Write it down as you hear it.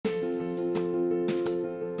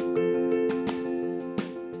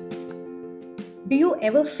Do you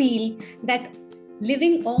ever feel that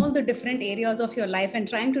living all the different areas of your life and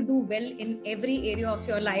trying to do well in every area of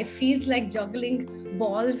your life feels like juggling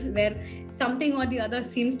balls where something or the other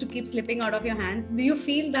seems to keep slipping out of your hands? Do you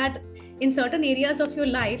feel that in certain areas of your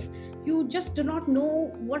life, you just do not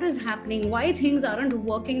know what is happening, why things aren't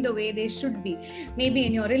working the way they should be? Maybe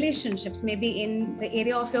in your relationships, maybe in the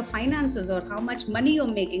area of your finances, or how much money you're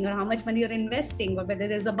making, or how much money you're investing, or whether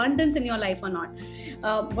there's abundance in your life or not.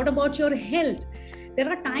 What about your health? There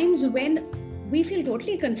are times when we feel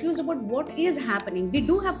totally confused about what is happening. We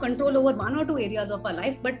do have control over one or two areas of our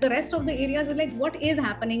life, but the rest of the areas are like, what is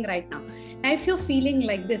happening right now? Now, if you're feeling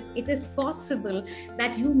like this, it is possible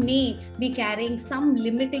that you may be carrying some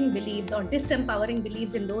limiting beliefs or disempowering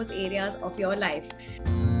beliefs in those areas of your life.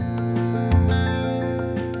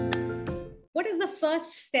 What is the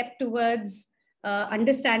first step towards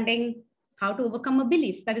understanding how to overcome a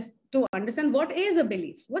belief? That is to understand what is a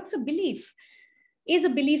belief. What's a belief? Is a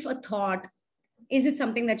belief a thought? Is it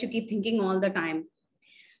something that you keep thinking all the time?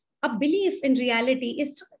 A belief in reality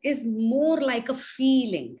is more like a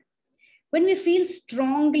feeling. When we feel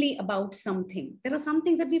strongly about something, there are some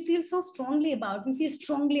things that we feel so strongly about. We feel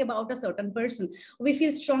strongly about a certain person. We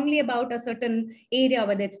feel strongly about a certain area,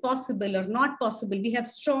 whether it's possible or not possible. We have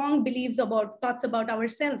strong beliefs about thoughts about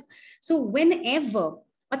ourselves. So whenever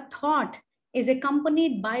a thought is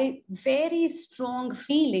accompanied by very strong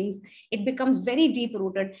feelings, it becomes very deep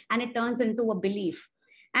rooted and it turns into a belief.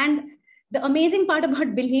 And the amazing part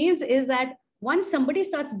about beliefs is that once somebody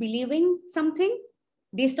starts believing something,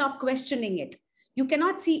 they stop questioning it. You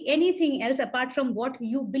cannot see anything else apart from what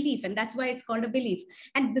you believe. And that's why it's called a belief.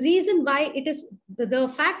 And the reason why it is the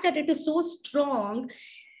fact that it is so strong,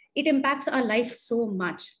 it impacts our life so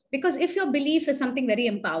much. Because if your belief is something very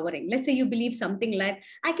empowering, let's say you believe something like,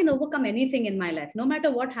 I can overcome anything in my life. No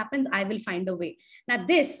matter what happens, I will find a way. Now,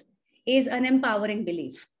 this is an empowering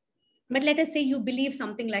belief. But let us say you believe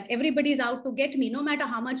something like, everybody is out to get me. No matter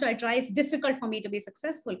how much I try, it's difficult for me to be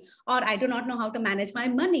successful. Or I do not know how to manage my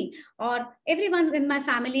money. Or everyone in my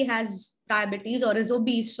family has diabetes or is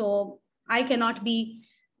obese, so I cannot be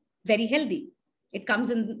very healthy. It comes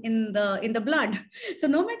in the blood. So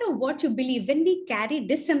no matter what you believe, when we carry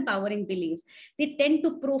disempowering beliefs, they tend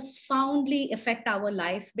to profoundly affect our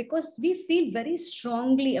life because we feel very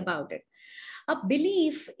strongly about it. A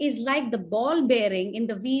belief is like the ball bearing in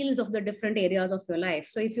the wheels of the different areas of your life.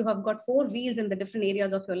 So if you have got 4 wheels in the different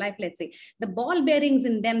areas of your life, let's say, the ball bearings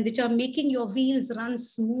in them, which are making your wheels run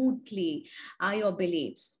smoothly, are your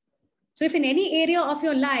beliefs. So if in any area of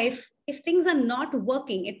your life, if things are not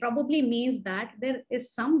working, it probably means that there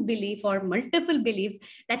is some belief or multiple beliefs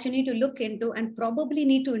that you need to look into and probably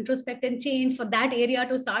need to introspect and change for that area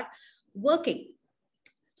to start working.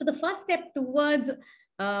 So the first step towards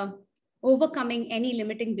overcoming any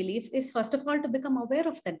limiting belief is, first of all, to become aware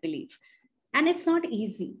of that belief. And it's not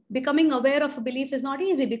easy. Becoming aware of a belief is not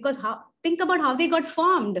easy because think about how they got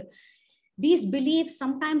formed. These beliefs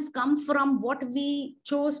sometimes come from what we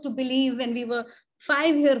chose to believe when we were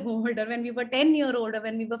 5-year-old, or when we were 10-year-old, or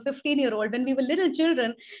when we were 15-year-old, when we were little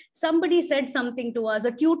children. Somebody said something to us.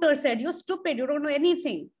 A tutor said, "You're stupid. You don't know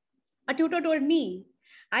anything." A tutor told me.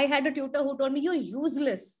 I had a tutor who told me, "You're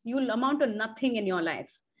useless. You'll amount to nothing in your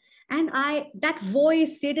life." And that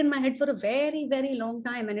voice stayed in my head for a very, very long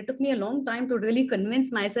time. And it took me a long time to really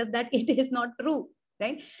convince myself that it is not true,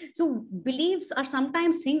 right? So beliefs are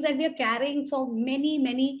sometimes things that we are carrying for many,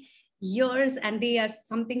 many years, and they are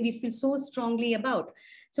something we feel so strongly about.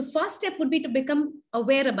 So first step would be to become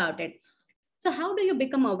aware about it. So how do you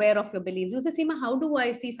become aware of your beliefs? You say, Seema, how do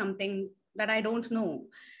I see something that I don't know?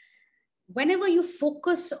 Whenever you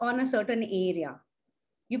focus on a certain area,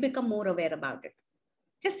 you become more aware about it.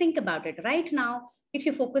 Just think about it right now. If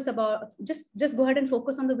you focus about, just go ahead and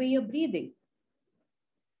focus on the way you're breathing.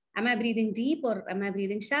 Am I breathing deep or am I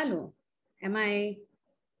breathing shallow? Am I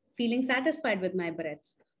feeling satisfied with my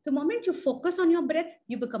breaths? The moment you focus on your breath,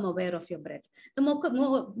 you become aware of your breath.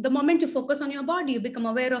 The moment you focus on your body, you become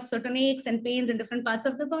aware of certain aches and pains in different parts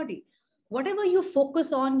of the body. Whatever you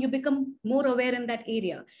focus on, you become more aware in that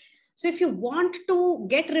area. So if you want to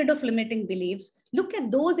get rid of limiting beliefs, look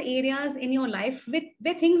at those areas in your life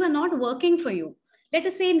where things are not working for you. Let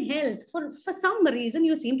us say in health, for some reason,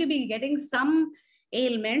 you seem to be getting some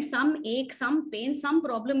ailment, some ache, some pain, some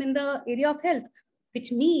problem in the area of health,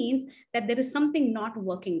 which means that there is something not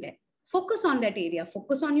working there. Focus on that area,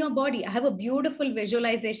 focus on your body. I have a beautiful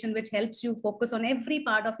visualization which helps you focus on every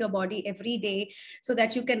part of your body every day so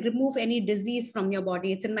that you can remove any disease from your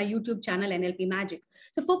body. It's in my YouTube channel, NLP Magic.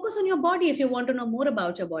 So focus on your body if you want to know more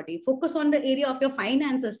about your body. Focus on the area of your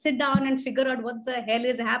finances. Sit down and figure out what the hell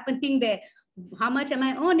is happening there. How much am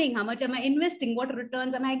I earning? How much am I investing? What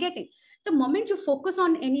returns am I getting? The moment you focus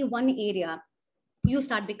on any one area, you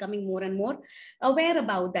start becoming more and more aware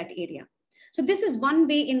about that area. So this is one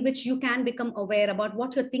way in which you can become aware about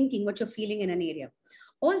what you're thinking, what you're feeling in an area.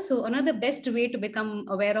 Also, another best way to become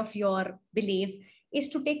aware of your beliefs is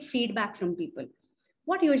to take feedback from people.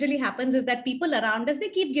 What usually happens is that people around us, they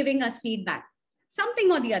keep giving us feedback,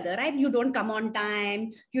 something or the other, right? You don't come on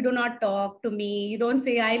time, you do not talk to me, you don't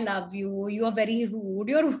say I love you, you are very rude,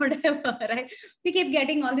 you're whatever, right? We keep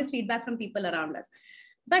getting all this feedback from people around us.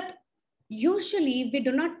 But usually we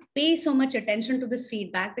do not pay so much attention to this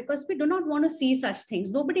feedback because we do not want to see such things.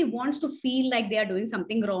 Nobody wants to feel like they are doing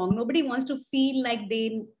something wrong. Nobody wants to feel like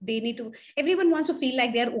they need to, everyone wants to feel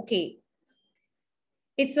like they're okay.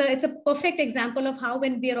 It's a perfect example of how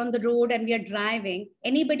when we are on the road and we are driving,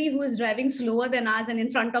 anybody who is driving slower than us and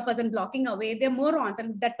in front of us and blocking our way, they're morons,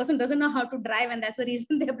 and that person doesn't know how to drive, and that's the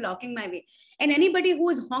reason they're blocking my way. And anybody who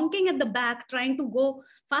is honking at the back trying to go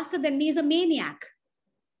faster than me is a maniac.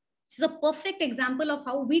 It's a perfect example of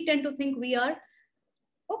how we tend to think we are,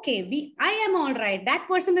 okay, I am all right. That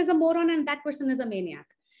person is a moron and that person is a maniac.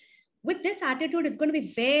 With this attitude, it's going to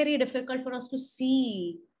be very difficult for us to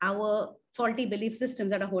see our faulty belief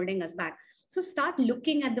systems that are holding us back. So start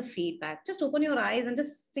looking at the feedback. Just open your eyes and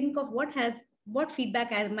just think of what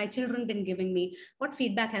feedback has my children been giving me? What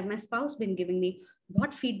feedback has my spouse been giving me?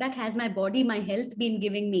 What feedback has my body, my health been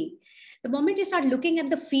giving me? The moment you start looking at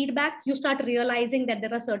the feedback, you start realizing that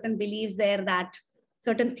there are certain beliefs there, that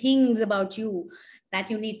certain things about you that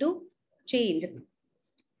you need to change.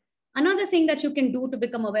 Another thing that you can do to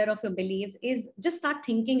become aware of your beliefs is just start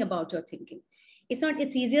thinking about your thinking.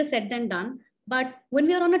 It's easier said than done. But when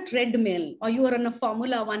we are on a treadmill or you are on a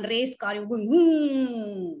Formula One race car, you're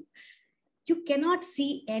going, you cannot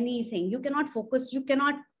see anything. You cannot focus. You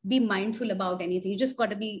cannot be mindful about anything. You just got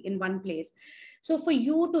to be in one place. So for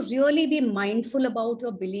you to really be mindful about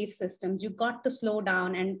your belief systems, you got to slow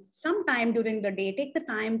down and sometime during the day, take the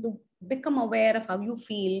time to become aware of how you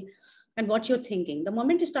feel and what you're thinking. The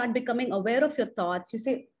moment you start becoming aware of your thoughts, you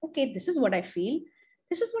say, okay, this is what I feel.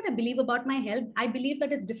 This is what I believe about my health. I believe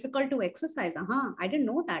that it's difficult to exercise. I didn't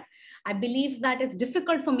know that. I believe that it's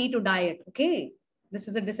difficult for me to diet. Okay, this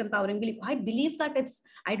is a disempowering belief. I believe that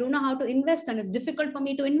I don't know how to invest and it's difficult for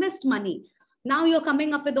me to invest money. Now you're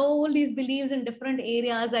coming up with all these beliefs in different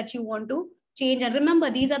areas that you want to change. And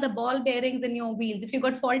remember, these are the ball bearings in your wheels. If you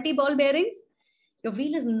got faulty ball bearings, your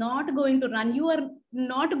wheel is not going to run. You are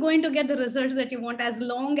not going to get the results that you want as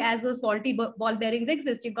long as those faulty ball bearings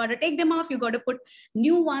exist. You got to take them off. You got to put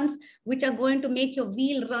new ones, which are going to make your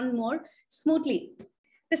wheel run more smoothly.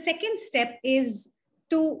 The second step is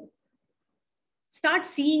to start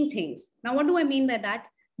seeing things. Now, what do I mean by that?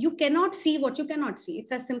 You cannot see what you cannot see.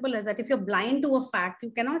 It's as simple as that. If you're blind to a fact, you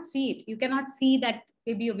cannot see it. You cannot see that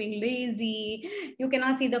maybe you're being lazy. You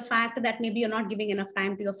cannot see the fact that maybe you're not giving enough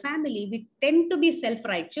time to your family. We tend to be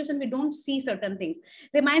self-righteous and we don't see certain things.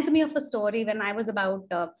 Reminds me of a story when I was about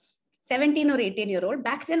 17 or 18-year-old.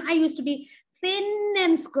 Back then, I used to be thin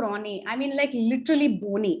and scrawny. I mean, like literally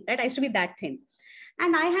bony, right? I used to be that thin.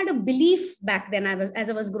 And I had a belief back then, as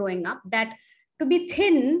I was growing up, that to be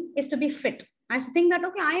thin is to be fit. I used to think that,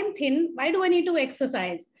 okay, I am thin. Why do I need to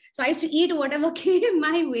exercise? So I used to eat whatever came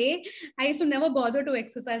my way. I used to never bother to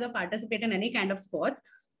exercise or participate in any kind of sports.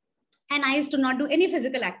 And I used to not do any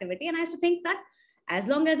physical activity. And I used to think that as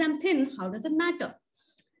long as I'm thin, how does it matter?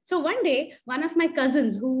 So one day, one of my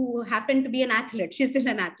cousins who happened to be an athlete, she's still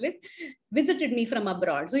an athlete, visited me from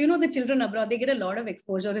abroad. So, you know, the children abroad, they get a lot of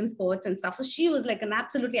exposure in sports and stuff. So she was like an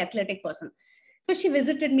absolutely athletic person. So she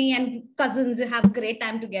visited me and cousins have a great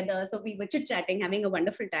time together. So we were chit-chatting, having a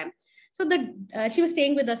wonderful time. So she was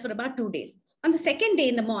staying with us for about 2 days. On the second day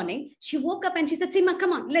in the morning, she woke up and she said, Seema,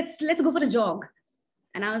 come on, let's go for a jog.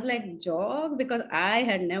 And I was like, jog? Because I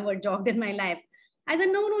had never jogged in my life. I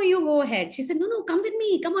said, no, you go ahead. She said, no, come with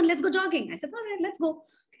me. Come on, let's go jogging. I said, all right, let's go.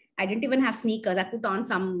 I didn't even have sneakers. I put on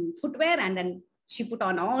some footwear and then she put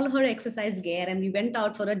on all her exercise gear and we went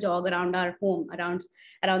out for a jog around our home, around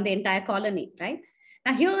the entire colony, right?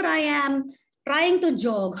 Now here I am trying to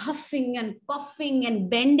jog, huffing and puffing and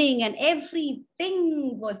bending and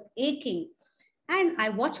everything was aching. And I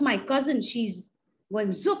watched my cousin, she's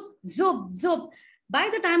going zoop, zoop, zoop. By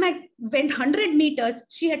the time I went 100 meters,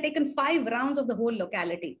 she had taken 5 rounds of the whole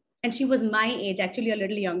locality. And she was my age, actually a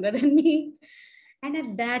little younger than me. And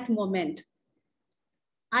at that moment,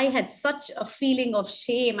 I had such a feeling of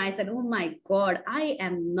shame. I said, oh my God, I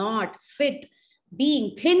am not fit.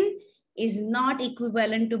 Being thin is not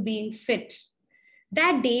equivalent to being fit.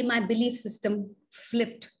 That day, my belief system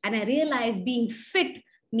flipped, and I realized being fit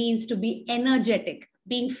means to be energetic.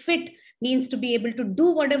 Being fit means to be able to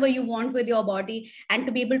do whatever you want with your body and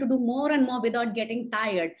to be able to do more and more without getting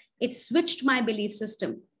tired. It switched my belief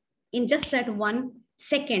system in just that 1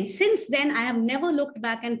 second. Since then, I have never looked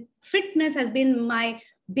back, and fitness has been my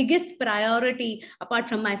biggest priority apart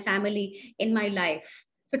from my family in my life.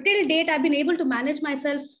 So till date, I've been able to manage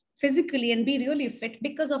myself physically and be really fit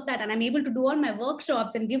because of that. And I'm able to do all my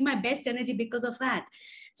workshops and give my best energy because of that.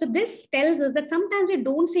 So this tells us that sometimes we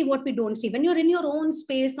don't see what we don't see. When you're in your own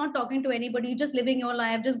space, not talking to anybody, just living your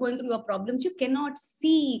life, just going through your problems, you cannot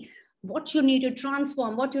see what you need to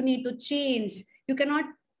transform, what you need to change. You cannot,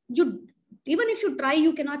 even if you try,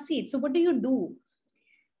 you cannot see it. So what do?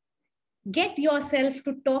 Get yourself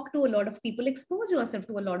to talk to a lot of people, expose yourself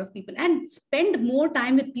to a lot of people, and spend more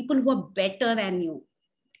time with people who are better than you.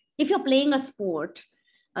 If you're playing a sport,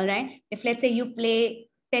 all right, if let's say you play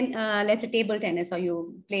let's say table tennis, or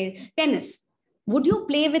you play tennis, would you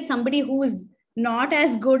play with somebody who is not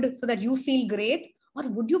as good so that you feel great? Or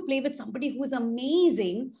would you play with somebody who is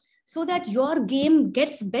amazing so that your game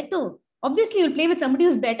gets better? Obviously, you'll play with somebody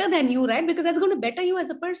who's better than you, right? Because that's going to better you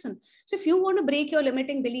as a person. So if you want to break your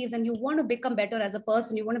limiting beliefs and you want to become better as a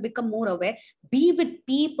person, you want to become more aware, be with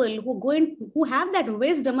people who have that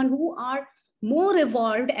wisdom and who are more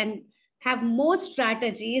evolved and have more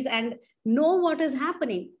strategies and know what is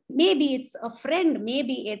happening. Maybe it's a friend,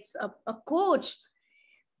 maybe it's a coach.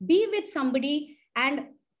 Be with somebody and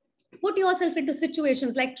put yourself into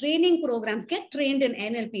situations like training programs. Get trained in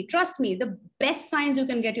NLP. Trust me, the best science you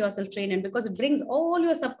can get yourself trained in, because it brings all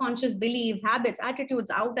your subconscious beliefs, habits,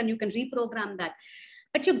 attitudes out, and you can reprogram that.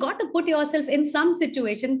 But you got to put yourself in some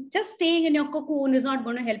situation. Just staying in your cocoon is not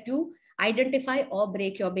going to help you identify or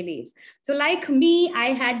break your beliefs. So like me, I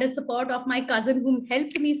had the support of my cousin who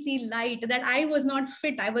helped me see light, that I was not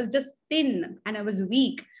fit. I was just thin and I was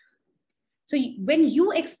weak. So when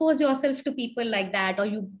you expose yourself to people like that, or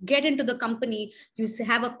you get into the company, you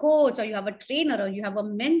have a coach, or you have a trainer, or you have a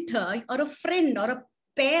mentor, or a friend, or a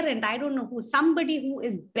parent, I don't know who, somebody who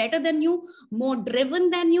is better than you, more driven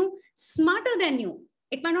than you, smarter than you.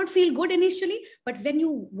 It might not feel good initially, but when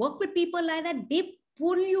you work with people like that, they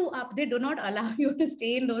pull you up. They do not allow you to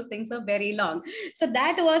stay in those things for very long. So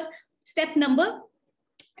that was step number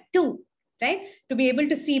 2, right? To be able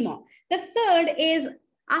to see more. The third is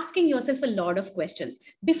asking yourself a lot of questions.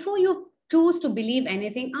 Before you choose to believe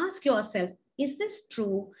anything, ask yourself, is this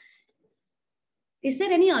true? Is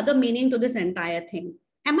there any other meaning to this entire thing?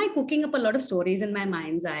 Am I cooking up a lot of stories in my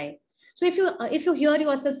mind's eye? So if you hear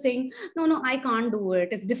yourself saying, no, I can't do it,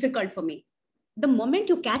 it's difficult for me. The moment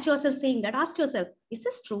you catch yourself saying that, ask yourself, is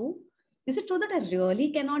this true? Is it true that I really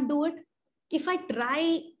cannot do it? If I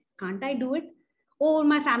try, can't I do it? Or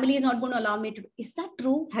my family is not going to allow me to. Is that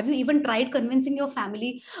true? Have you even tried convincing your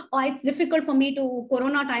family? Oh, it's difficult for me to,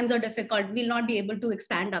 Corona times are difficult, we'll not be able to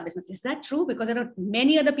expand our business. Is that true? Because there are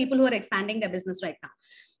many other people who are expanding their business right now.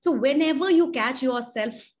 So whenever you catch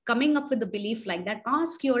yourself coming up with the belief like that,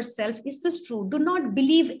 ask yourself, is this true? Do not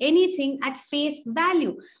believe anything at face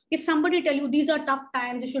value. If somebody tell you these are tough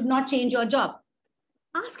times, you should not change your job.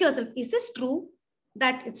 Ask yourself, is this true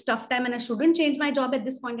that it's tough time and I shouldn't change my job at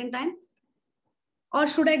this point in time? Or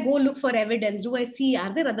should I go look for evidence? Do I see,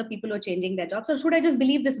 are there other people who are changing their jobs? Or should I just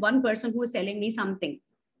believe this one person who is telling me something?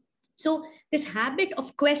 So this habit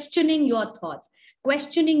of questioning your thoughts,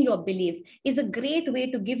 questioning your beliefs is a great way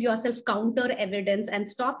to give yourself counter evidence and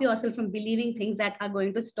stop yourself from believing things that are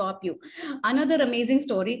going to stop you. Another amazing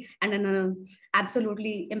story, and an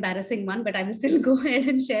absolutely embarrassing one, but I will still go ahead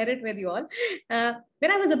and share it with you all.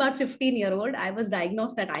 When I was about 15-year-old, I was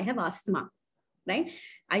diagnosed that I have asthma, right?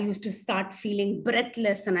 I used to start feeling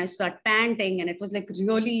breathless and I start panting, and it was like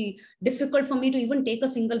really difficult for me to even take a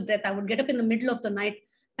single breath. I would get up in the middle of the night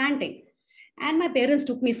panting. And my parents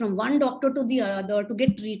took me from one doctor to the other to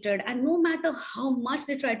get treated. And no matter how much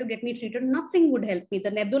they tried to get me treated, nothing would help me.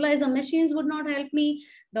 The nebulizer machines would not help me.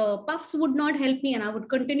 The puffs would not help me. And I would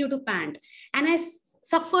continue to pant. And I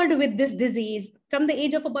suffered with this disease from the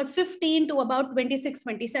age of about 15 to about 26,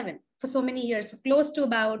 27 for so many years, close to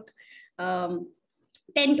about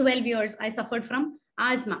 10, 12 years, I suffered from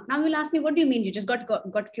asthma. Now you'll ask me, what do you mean? You just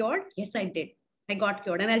got cured? Yes, I did. I got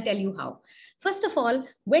cured, and I'll tell you how. First of all,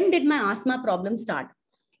 when did my asthma problem start?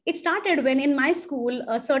 It started when in my school,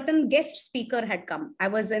 a certain guest speaker had come. I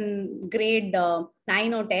was in grade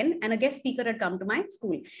 9 or 10, and a guest speaker had come to my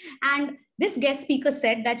school. And this guest speaker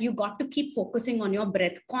said that you got to keep focusing on your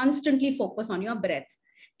breath, constantly focus on your breath.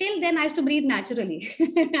 Till then, I used to breathe naturally.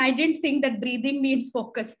 I didn't think that breathing needs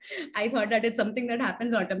focus. I thought that it's something that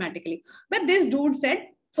happens automatically. But this dude said,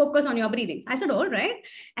 focus on your breathing. I said, all right.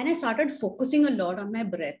 And I started focusing a lot on my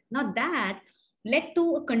breath. Now that led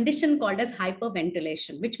to a condition called as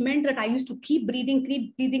hyperventilation, which meant that I used to keep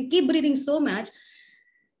breathing so much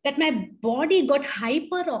that my body got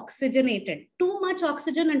hyper oxygenated, too much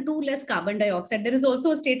oxygen and too less carbon dioxide. There is also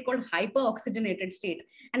a state called hyper oxygenated state.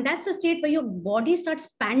 And that's a state where your body starts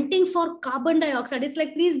panting for carbon dioxide. It's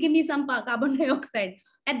like, please give me some carbon dioxide.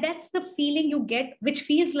 And that's the feeling you get, which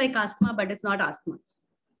feels like asthma, but it's not asthma.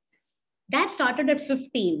 That started at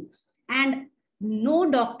 15. And no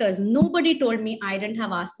doctors, nobody told me I didn't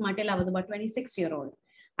have asthma till I was about 26-year-old.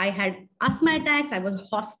 I had asthma attacks. I was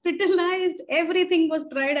hospitalized. Everything was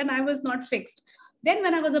tried and I was not fixed. Then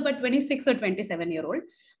when I was about 26 or 27-year-old,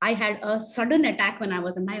 I had a sudden attack when I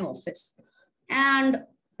was in my office. And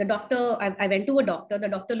the doctor, I went to a doctor. The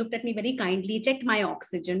doctor looked at me very kindly, checked my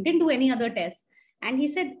oxygen, didn't do any other tests. And he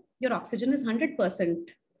said, your oxygen is 100%,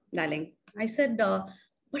 darling. I said,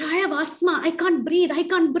 but I have asthma. I can't breathe. I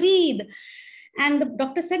can't breathe. And the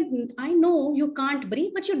doctor said, I know you can't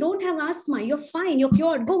breathe, but you don't have asthma. You're fine. You're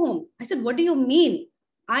cured. Go home. I said, what do you mean?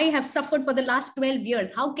 I have suffered for the last 12 years.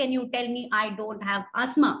 How can you tell me I don't have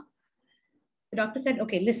asthma? The doctor said,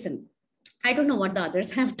 okay, listen, I don't know what the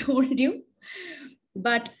others have told you,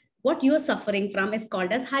 but what you're suffering from is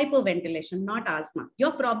called as hyperventilation, not asthma.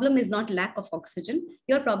 Your problem is not lack of oxygen.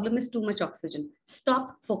 Your problem is too much oxygen.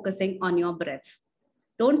 Stop focusing on your breath.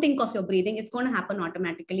 Don't think of your breathing. It's going to happen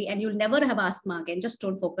automatically and you'll never have asthma again. Just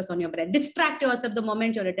don't focus on your breath. Distract yourself the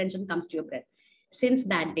moment your attention comes to your breath. Since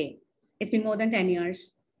that day, it's been more than 10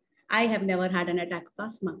 years. I have never had an attack of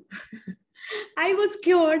asthma. I was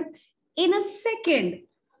cured in a second.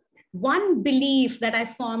 One belief that I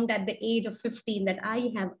formed at the age of 15 that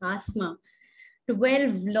I have asthma,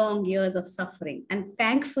 12 long years of suffering. And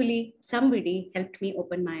thankfully, somebody helped me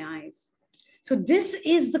open my eyes. So this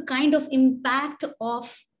is the kind of impact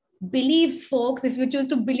of beliefs, folks. If you choose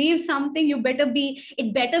to believe something, it better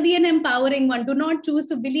be an empowering one. Do not choose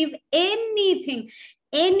to believe anything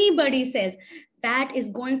anybody says. That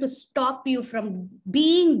is going to stop you from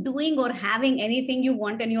being, doing, or having anything you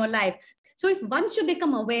want in your life. So if once you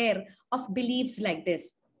become aware of beliefs like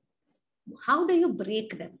this, how do you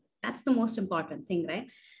break them? That's the most important thing, right?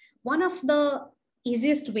 One of the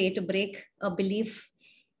easiest way to break a belief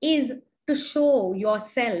is to show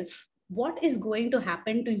yourself what is going to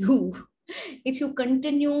happen to you if you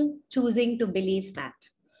continue choosing to believe that.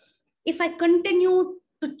 If I continue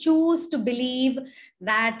to choose to believe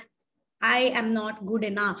that I am not good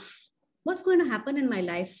enough, what's going to happen in my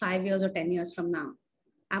life 5 years or 10 years from now?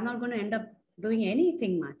 I'm not going to end up doing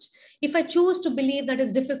anything much. If I choose to believe that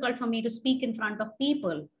it's difficult for me to speak in front of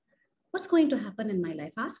people, what's going to happen in my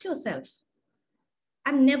life? Ask yourself.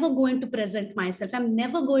 I'm never going to present myself. I'm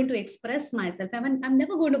never going to express myself. I'm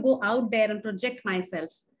never going to go out there and project myself.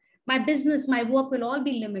 My business, my work will all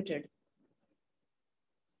be limited.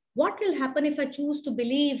 What will happen if I choose to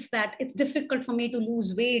believe that it's difficult for me to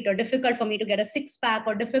lose weight, or difficult for me to get a six-pack,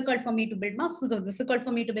 or difficult for me to build muscles, or difficult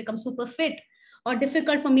for me to become super fit, or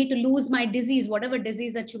difficult for me to lose my disease, whatever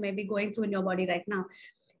disease that you may be going through in your body right now?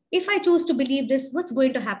 If I choose to believe this, what's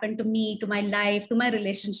going to happen to me, to my life, to my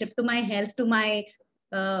relationship, to my health, to my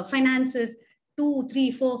finances 2,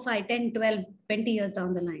 3, 4, 5, 10, 12, 20 years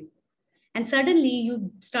down the line? And suddenly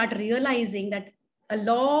you start realizing that a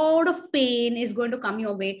lot of pain is going to come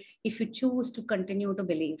your way if you choose to continue to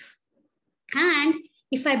believe. And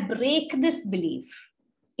if I break this belief,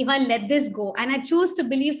 if I let this go and I choose to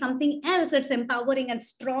believe something else that's empowering and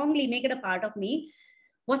strongly make it a part of me,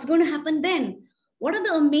 what's going to happen then? What are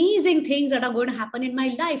the amazing things that are going to happen in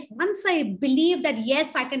my life? Once I believe that,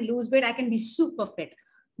 yes, I can lose weight, I can be super fit.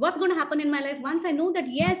 What's going to happen in my life once I know that,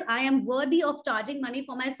 yes, I am worthy of charging money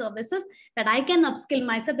for my services, that I can upskill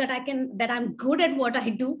myself, that I'm good at what I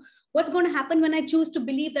do? What's going to happen when I choose to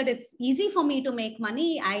believe that it's easy for me to make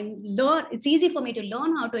money? It's easy for me to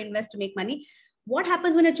learn how to invest to make money. What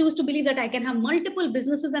happens when I choose to believe that I can have multiple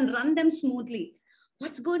businesses and run them smoothly?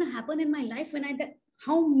 What's going to happen in my life when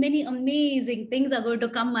how many amazing things are going to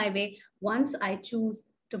come my way once I choose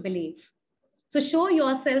to believe? So show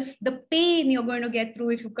yourself the pain you're going to get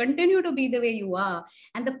through if you continue to be the way you are,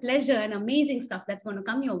 and the pleasure and amazing stuff that's going to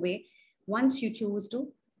come your way once you choose to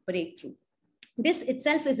break through. This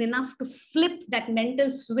itself is enough to flip that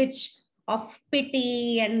mental switch of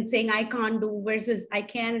pity and saying I can't do versus I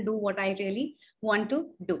can do what I really want to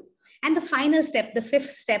do. And the final step, the fifth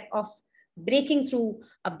step of breaking through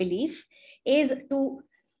a belief is to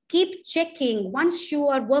keep checking. Once you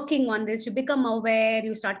are working on this, you become aware,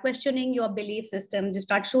 you start questioning your belief systems, you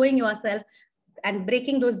start showing yourself and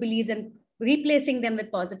breaking those beliefs and replacing them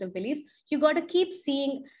with positive beliefs. You got to keep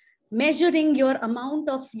seeing, measuring your amount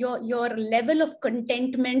of your level of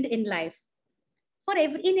contentment in life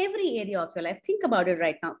in every area of your life. Think about it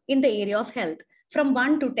right now. In the area of health, from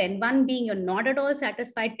 1 to 10, 1 being you're not at all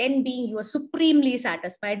satisfied, 10 being you are supremely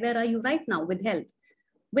satisfied. Where are you right now with health?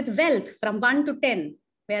 With wealth, from 1 to 10,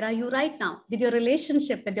 where are you right now? With your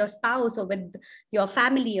relationship with your spouse or with your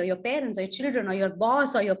family or your parents or your children or your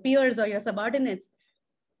boss or your peers or your subordinates?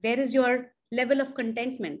 Where is your level of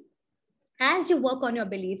contentment? As you work on your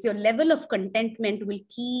beliefs, your level of contentment will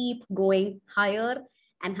keep going higher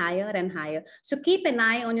and higher and higher. So keep an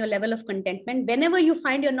eye on your level of contentment. Whenever you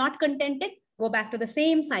find you're not contented, go back to the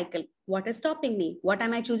same cycle. What is stopping me? What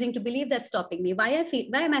am I choosing to believe that's stopping me? Why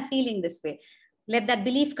am I feeling this way? Let that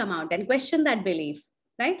belief come out and question that belief,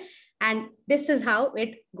 right? And this is how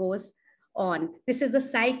it goes on. This is the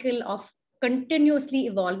cycle of continuously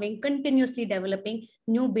evolving, continuously developing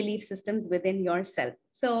new belief systems within yourself.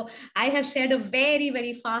 So I have shared a very,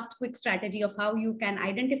 very fast, quick strategy of how you can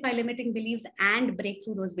identify limiting beliefs and break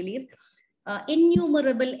through those beliefs.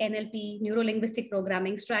 Innumerable NLP, neuro-linguistic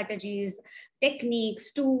programming strategies,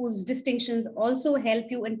 techniques, tools, distinctions also help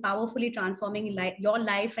you in powerfully transforming your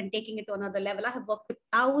life and taking it to another level. I have worked with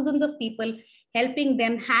thousands of people, helping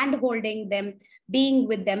them, hand-holding them, being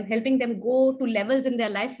with them, helping them go to levels in their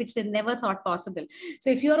life which they never thought possible. So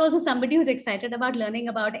if you're also somebody who's excited about learning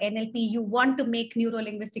about NLP, you want to make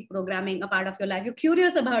neuro-linguistic programming a part of your life, you're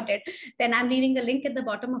curious about it, then I'm leaving a link at the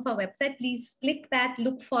bottom of our website. Please click that,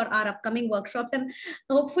 look for our upcoming workshops, and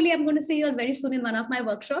hopefully I'm going to see you all very soon in one of my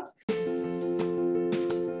workshops.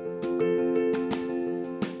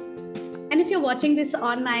 And if you're watching this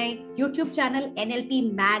on my YouTube channel,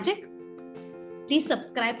 NLP Magic, please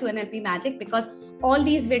subscribe to NLP Magic, because all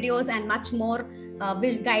these videos and much more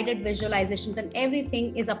guided visualizations and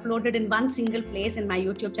everything is uploaded in one single place in my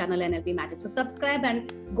YouTube channel, NLP Magic. So subscribe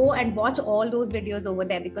and go and watch all those videos over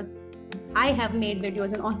there, because I have made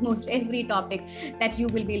videos on almost every topic that you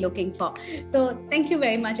will be looking for. So thank you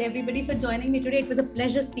very much, everybody, for joining me today. It was a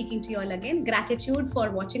pleasure speaking to you all again. Gratitude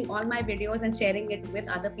for watching all my videos and sharing it with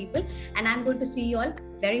other people. And I'm going to see you all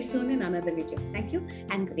very soon in another video. Thank you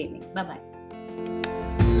and good evening. Bye-bye.